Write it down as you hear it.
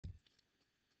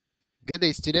Good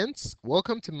day, students.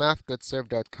 Welcome to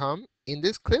math.serve.com. In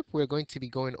this clip, we're going to be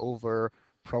going over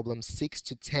problems 6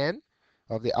 to 10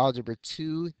 of the Algebra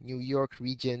 2 New York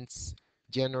Regents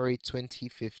January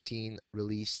 2015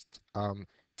 released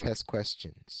test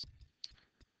questions.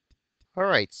 All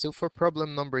right, so for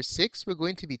problem number 6, we're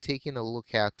going to be taking a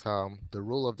look at the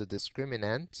role of the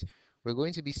discriminant. We're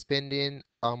going to be spending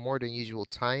more than usual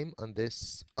time on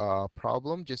this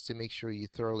problem just to make sure you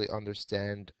thoroughly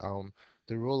understand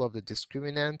the role of the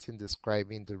discriminant in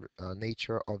describing the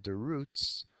nature of the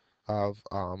roots of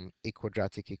a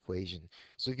quadratic equation.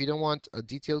 So if you don't want a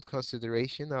detailed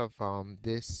consideration of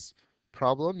this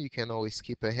problem, you can always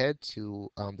skip ahead to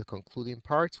the concluding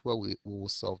part where we will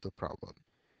solve the problem.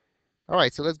 All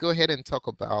right, so let's go ahead and talk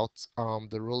about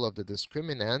the role of the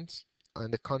discriminant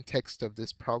in the context of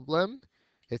this problem.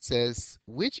 It says,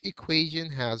 which equation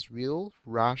has real,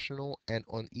 rational, and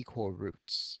unequal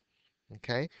roots?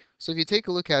 Okay, so if you take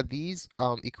a look at these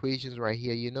equations right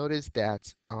here, you notice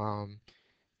that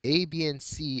a, B, and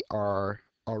C are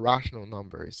rational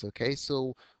numbers. Okay,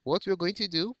 so what we're going to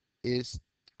do is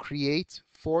create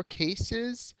four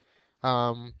cases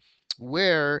um,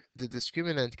 where the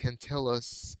discriminant can tell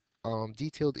us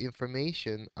detailed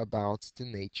information about the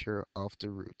nature of the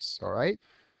roots. All right.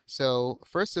 So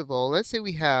first of all, let's say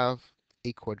we have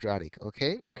a quadratic.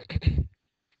 Okay.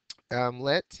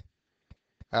 Let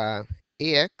uh,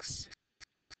 ax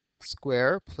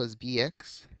square plus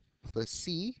bx plus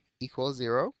c equals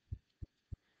 0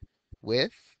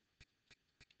 with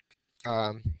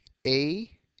um, A,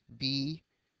 B,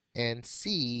 and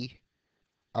C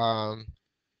um,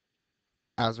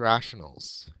 as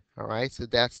rationals. All right, so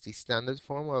that's the standard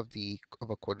form of a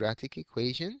quadratic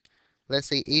equation. Let's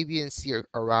say A, B, and C are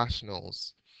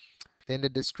rationals. Then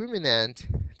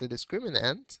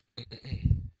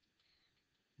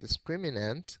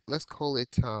discriminant, let's call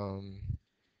it the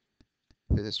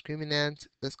discriminant,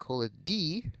 let's call it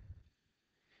D.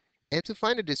 And to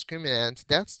find the discriminant,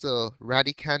 that's the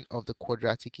radicand of the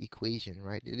quadratic equation,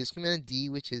 right? The discriminant D,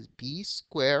 which is B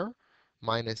squared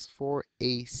minus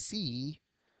 4AC,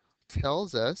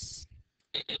 tells us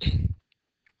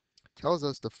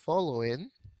the following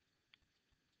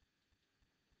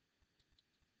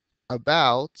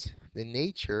about the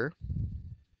nature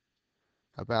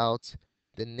about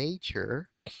the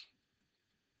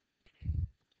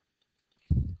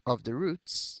of the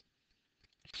roots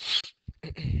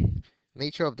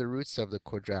nature of the roots of the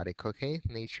quadratic. Okay,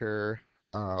 nature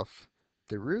of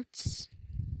the roots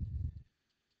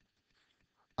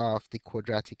of the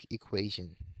quadratic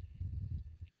equation.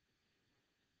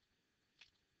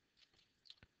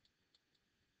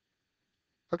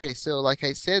 Okay, so like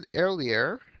I said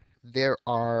earlier, there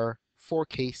are four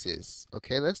cases.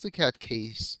 Okay, let's look at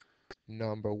case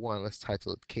number one. Let's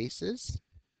title it cases.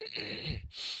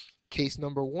 Case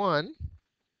number one,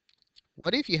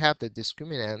 what if you have the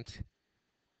discriminant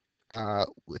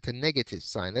with a negative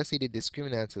sign? Let's say the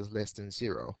discriminant is less than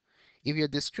 0. If your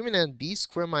discriminant b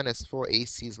squared minus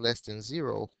 4ac is less than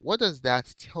 0, what does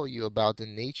that tell you about the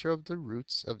nature of the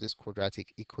roots of this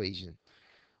quadratic equation?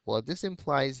 Well, this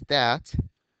implies that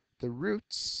the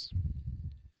roots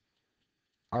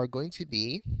are going to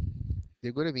be,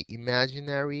 they're going to be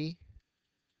imaginary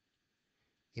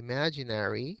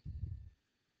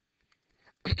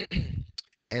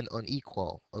and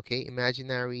unequal. Okay,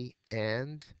 imaginary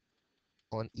and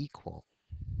unequal.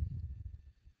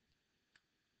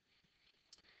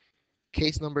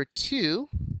 Case number two,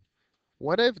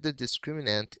 what if the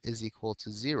discriminant is equal to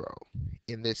 0?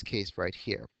 In this case right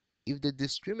here. If the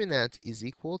discriminant is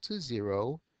equal to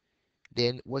 0,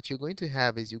 then what you're going to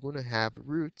have is you're going to have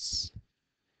roots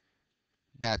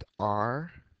that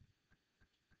are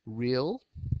real,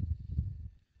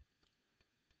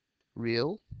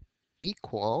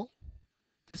 equal.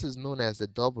 This is known as the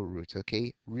double root,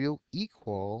 okay? Real,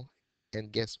 equal,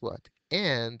 and guess what?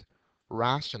 And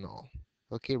rational.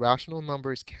 Okay, rational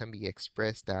numbers can be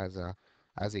expressed as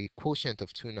a quotient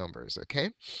of two numbers,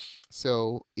 okay?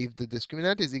 So if the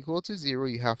discriminant is equal to 0,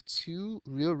 you have two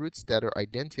real roots that are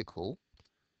identical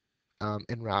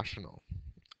and rational.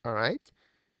 All right?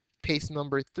 Case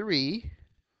number 3,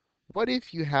 what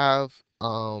if you have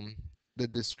the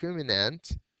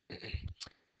discriminant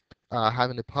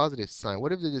having a positive sign?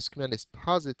 What if the discriminant is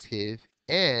positive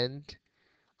and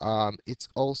it's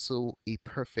also a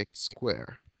perfect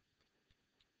square?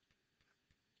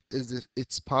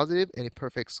 It's positive and a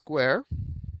perfect square.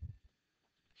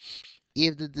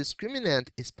 If the discriminant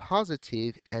is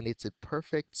positive and it's a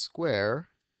perfect square,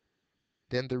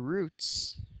 then the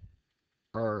roots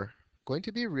are going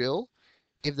to be real.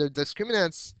 If the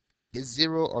discriminants is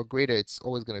 0 or greater, it's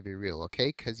always going to be real,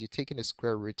 okay? Because you're taking the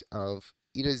square root of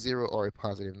either 0 or a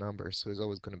positive number, so it's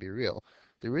always going to be real.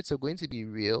 The roots are going to be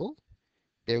real,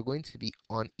 they're going to be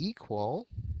unequal,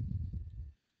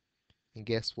 and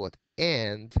guess what?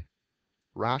 And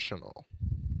rational,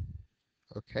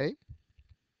 okay?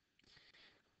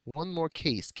 One more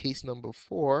case, case number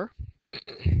 4.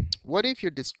 What if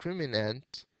your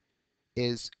discriminant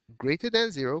is greater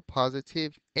than 0,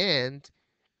 positive, and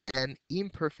an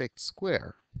imperfect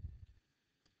square?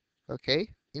 Okay,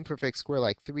 imperfect square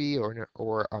like 3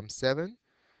 or 7,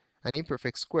 an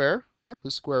imperfect square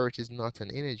whose square root is not an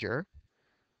integer.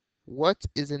 What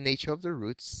is the nature of the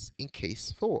roots in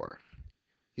case 4?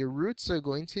 Your roots are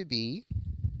going to be,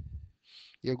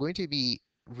 you're going to be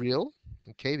real,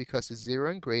 okay, because it's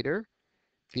 0 and greater.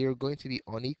 They're going to be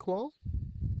unequal,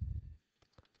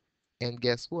 and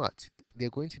guess what? They're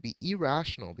going to be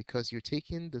irrational because you're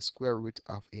taking the square root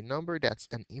of a number that's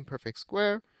an imperfect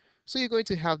square. So you're going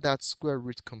to have that square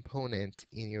root component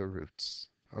in your roots.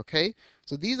 Okay,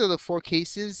 so these are the 4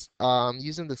 cases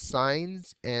using the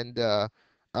signs and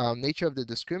nature of the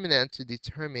discriminant to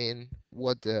determine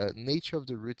what the nature of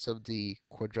the roots of the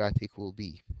quadratic will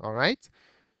be. All right.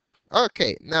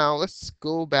 Okay, now let's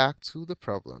go back to the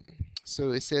problem.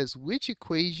 So it says which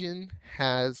equation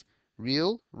has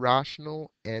real,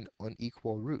 rational, and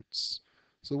unequal roots?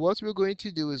 So what we're going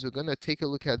to do is we're going to take a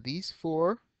look at these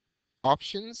 4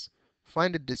 options,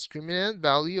 find the discriminant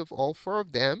value of all 4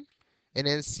 of them, and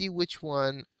then see which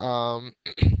one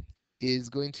is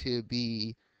going to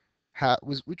be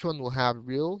which one will have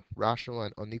real, rational,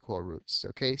 and unequal roots.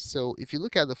 Okay, so if you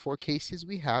look at the 4 cases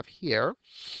we have here,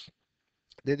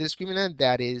 the discriminant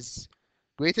that is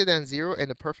greater than 0 and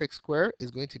a perfect square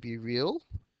is going to be real,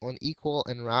 unequal,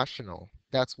 and rational.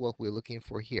 That's what we're looking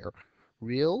for here.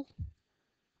 Real,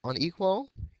 unequal,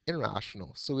 and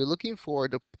rational. So we're looking for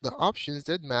the options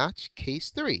that match case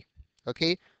 3.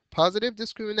 Okay, positive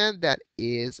discriminant that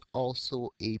is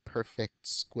also a perfect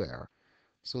square.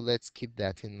 So let's keep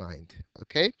that in mind.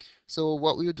 Okay, so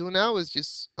what we'll do now is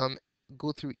just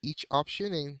go through each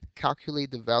option and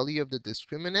calculate the value of the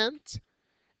discriminant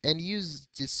and use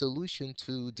this solution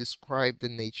to describe the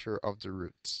nature of the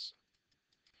roots.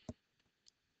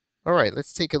 All right,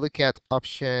 let's take a look at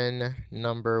option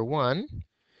number 1.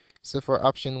 So for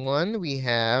option 1, we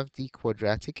have the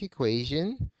quadratic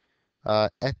equation,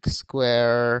 x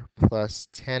squared plus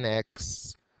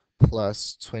 10x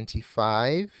plus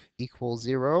 25 equals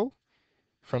 0.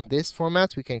 From this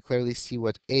format, we can clearly see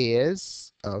what a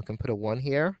is. We can put a 1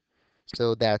 here.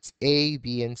 So that's a,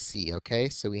 b, and c, okay?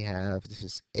 So we have, this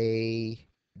is a,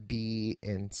 b,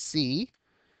 and c.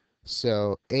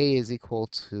 So a is equal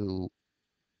to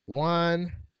 1,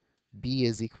 b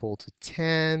is equal to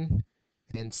 10,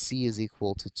 and c is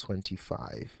equal to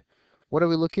 25. What are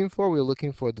we looking for? We're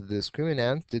looking for the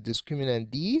discriminant. The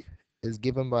discriminant d is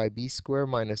given by b squared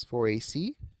minus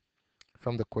 4ac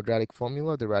from the quadratic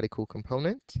formula, the radical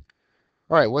component.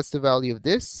 All right, what's the value of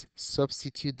this?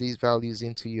 Substitute these values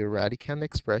into your radicand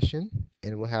expression,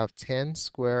 and we'll have 10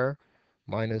 squared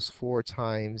minus 4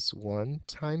 times 1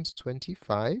 times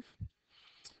 25.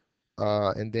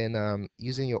 And then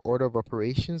using your order of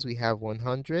operations, we have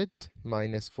 100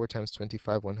 minus 4 times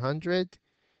 25, 100,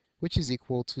 which is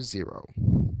equal to 0.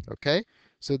 Okay,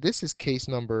 so this is case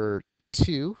number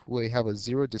 2, where we have a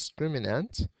 0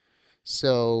 discriminant.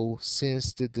 So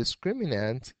since the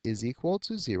discriminant is equal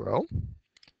to 0,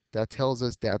 that tells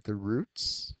us that the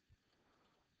roots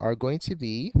are going to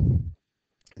be,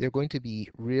 they're going to be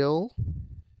real,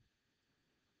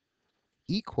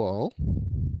 equal,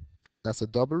 that's a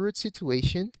double root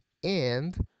situation,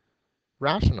 and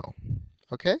rational.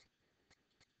 Okay?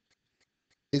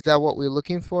 Is that what we're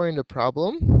looking for in the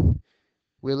problem?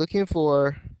 We're looking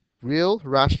for real,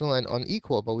 rational, and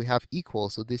unequal, but we have equal,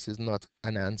 so this is not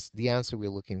the answer we're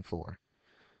looking for.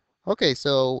 Okay,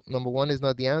 so number 1 is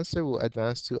not the answer. We'll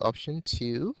advance to option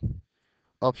 2.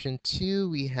 Option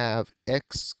 2, we have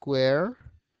x squared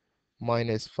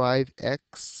minus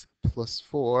 5x plus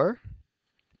 4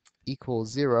 equals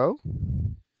 0.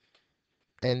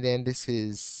 And then this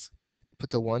is, put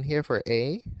the 1 here for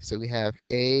a. So we have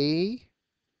a,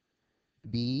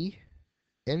 b,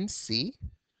 and c.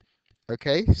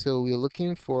 Okay, so we're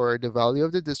looking for the value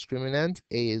of the discriminant.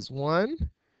 A is 1,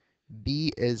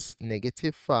 b is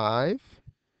negative 5,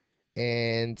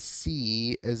 and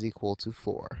c is equal to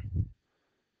 4.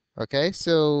 Okay,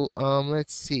 so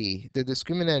let's see. The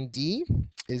discriminant d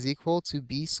is equal to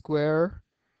b squared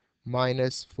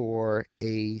minus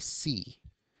 4ac.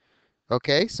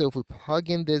 Okay, so if we plug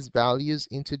in these values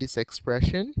into this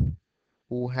expression,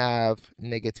 we'll have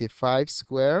negative 5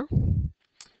 squared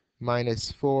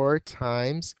minus 4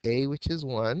 times a, which is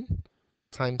 1,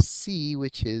 times c,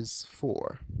 which is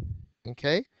 4.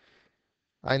 Okay?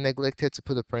 I neglected to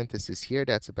put a parenthesis here.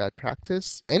 That's a bad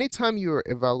practice. Anytime you're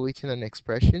evaluating an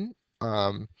expression,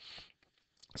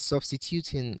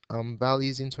 substituting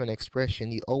values into an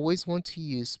expression, you always want to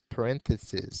use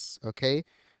parentheses, okay?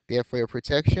 There for your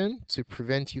protection to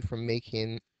prevent you from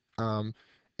making um,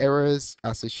 errors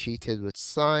associated with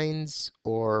signs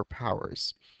or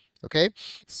powers. Okay,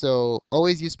 so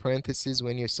always use parentheses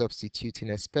when you're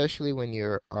substituting, especially when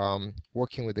you're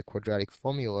working with the quadratic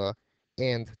formula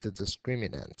and the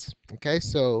discriminant. Okay,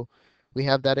 so we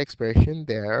have that expression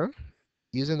there.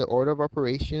 Using the order of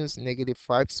operations, negative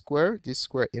 5 squared, this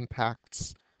square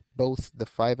impacts both the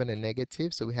 5 and the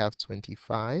negative, so we have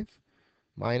 25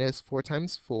 minus 4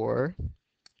 times 4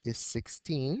 is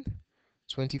 16.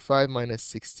 25 minus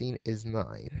 16 is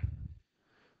 9.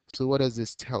 So what does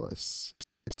this tell us?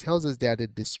 It tells us that the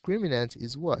discriminant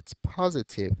is what?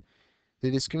 Positive.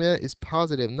 The discriminant is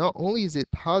positive. Not only is it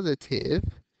positive,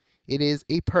 it is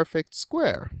a perfect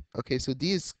square. Okay, so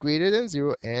d is greater than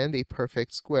 0 and a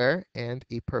perfect square and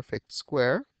a perfect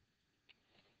square.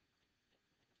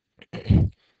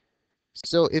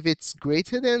 So if it's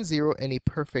greater than 0 and a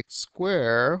perfect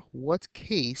square, what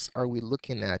case are we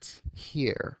looking at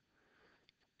here?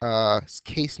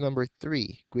 Case number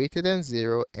 3, greater than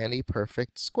 0 and a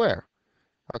perfect square.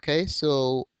 Okay,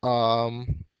 so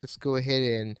let's go ahead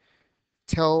and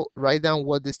write down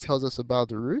what this tells us about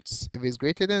the roots. If it's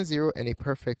greater than 0 and a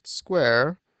perfect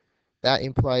square, that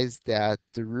implies that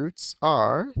the roots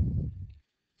are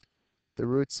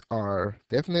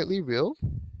definitely real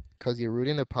because you're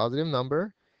rooting a positive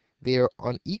number. They are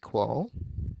unequal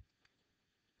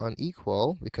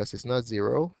because it's not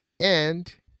 0.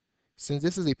 And since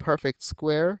this is a perfect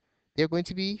square, they're going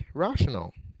to be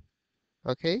rational.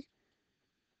 Okay?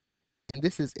 And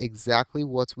this is exactly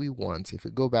what we want. If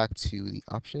we go back to the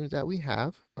options that we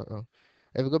have,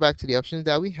 if we go back to the options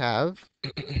that we have,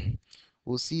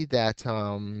 we'll see that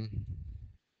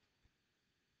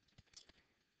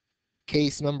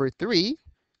case number 3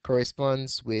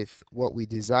 corresponds with what we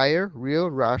desire, real,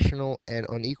 rational, and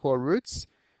unequal roots.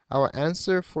 Our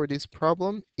answer for this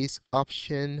problem is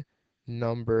option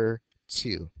number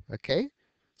 2. Okay,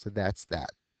 so that's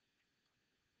that.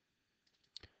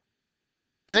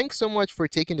 Thanks so much for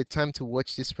taking the time to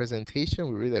watch this presentation.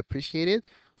 We really appreciate it.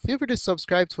 Feel free to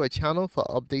subscribe to our channel for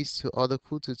updates to other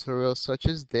cool tutorials such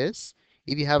as this.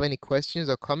 If you have any questions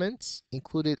or comments,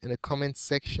 include it in the comment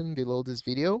section below this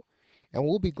video, and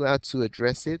we'll be glad to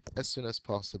address it as soon as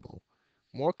possible.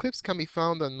 More clips can be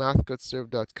found on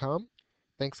mathgotserved.com.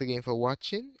 Thanks again for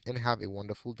watching, and have a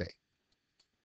wonderful day.